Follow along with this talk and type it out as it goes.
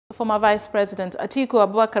former Vice President Atiku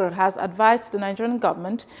Abubakar has advised the Nigerian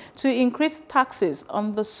government to increase taxes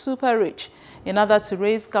on the super rich in order to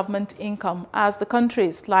raise government income as the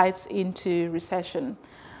country slides into recession.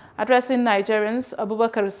 Addressing Nigerians,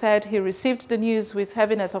 Abubakar said he received the news with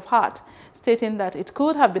heaviness of heart, stating that it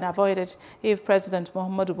could have been avoided if President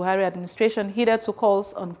Muhammadu Buhari administration heeded to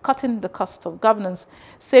calls on cutting the cost of governance,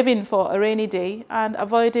 saving for a rainy day, and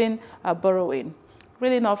avoiding borrowing.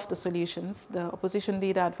 Reeling off the solutions, the opposition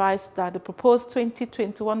leader advised that the proposed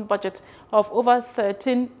 2021 budget of over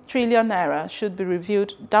 13 trillion naira should be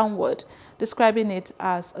reviewed downward, describing it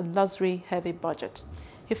as a luxury-heavy budget.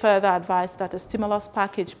 He further advised that a stimulus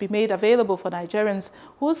package be made available for Nigerians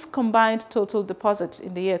whose combined total deposit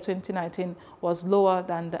in the year 2019 was lower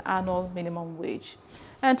than the annual minimum wage.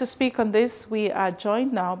 And to speak on this, we are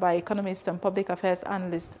joined now by Economist and Public Affairs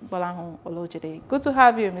Analyst Gbolahan Olojede. Good to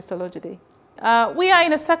have you, Mr. Olojede. We are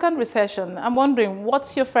in a second recession. I'm wondering,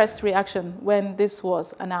 what's your first reaction when this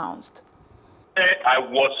was announced? I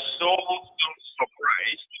was so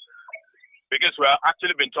surprised because we have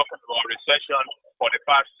actually been talking about recession for the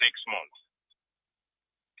past 6 months.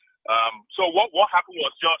 So what happened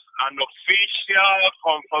was just an official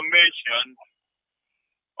confirmation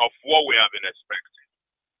of what we have been expecting.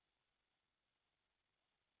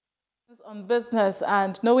 On business,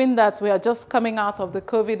 and knowing that we are just coming out of the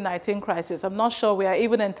COVID-19 crisis, I'm not sure we are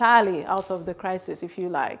even entirely out of the crisis, if you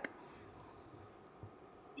like.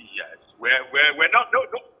 Yes, we're not. No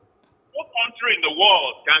country in the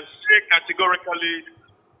world can say categorically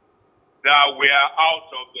that we are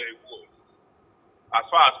out of the woods as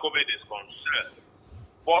far as COVID is concerned.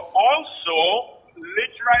 But also,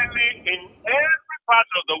 literally in every part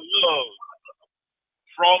of the world,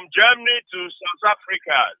 from Germany to South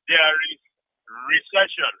Africa, there is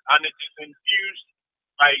recession, and it is induced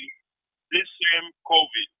by this same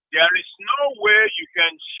COVID. There is no way you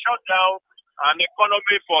can shut down an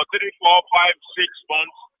economy for 3, 4, 5, 6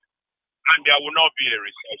 months, and there will not be a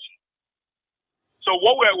recession. So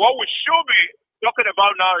what we should be talking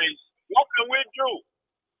about now is, what can we do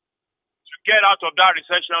to get out of that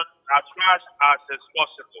recession as fast as is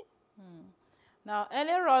possible? Now,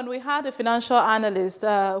 earlier on, we had a financial analyst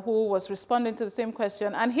who was responding to the same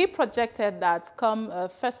question, and he projected that come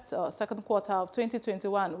first or second quarter of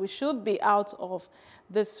 2021, we should be out of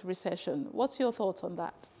this recession. What's your thoughts on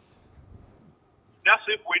that? That's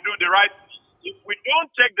if we do the right thing. If we don't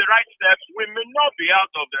take the right steps, we may not be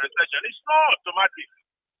out of the recession. It's not automatic.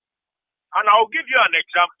 And I'll give you an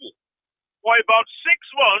example. For about 6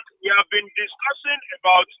 months, we have been discussing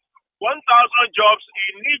about 1,000 jobs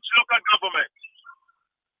in each local government.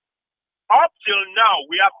 Up till now,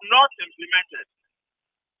 we have not implemented.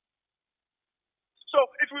 So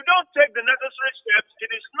if we don't take the necessary steps,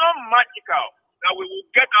 it is not magical that we will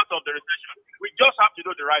get out of the recession. We just have to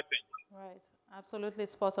do the right thing. Right. Absolutely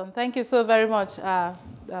spot on. Thank you so very much,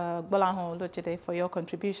 Gbolahan Olojede, for your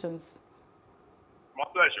contributions. My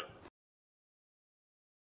pleasure.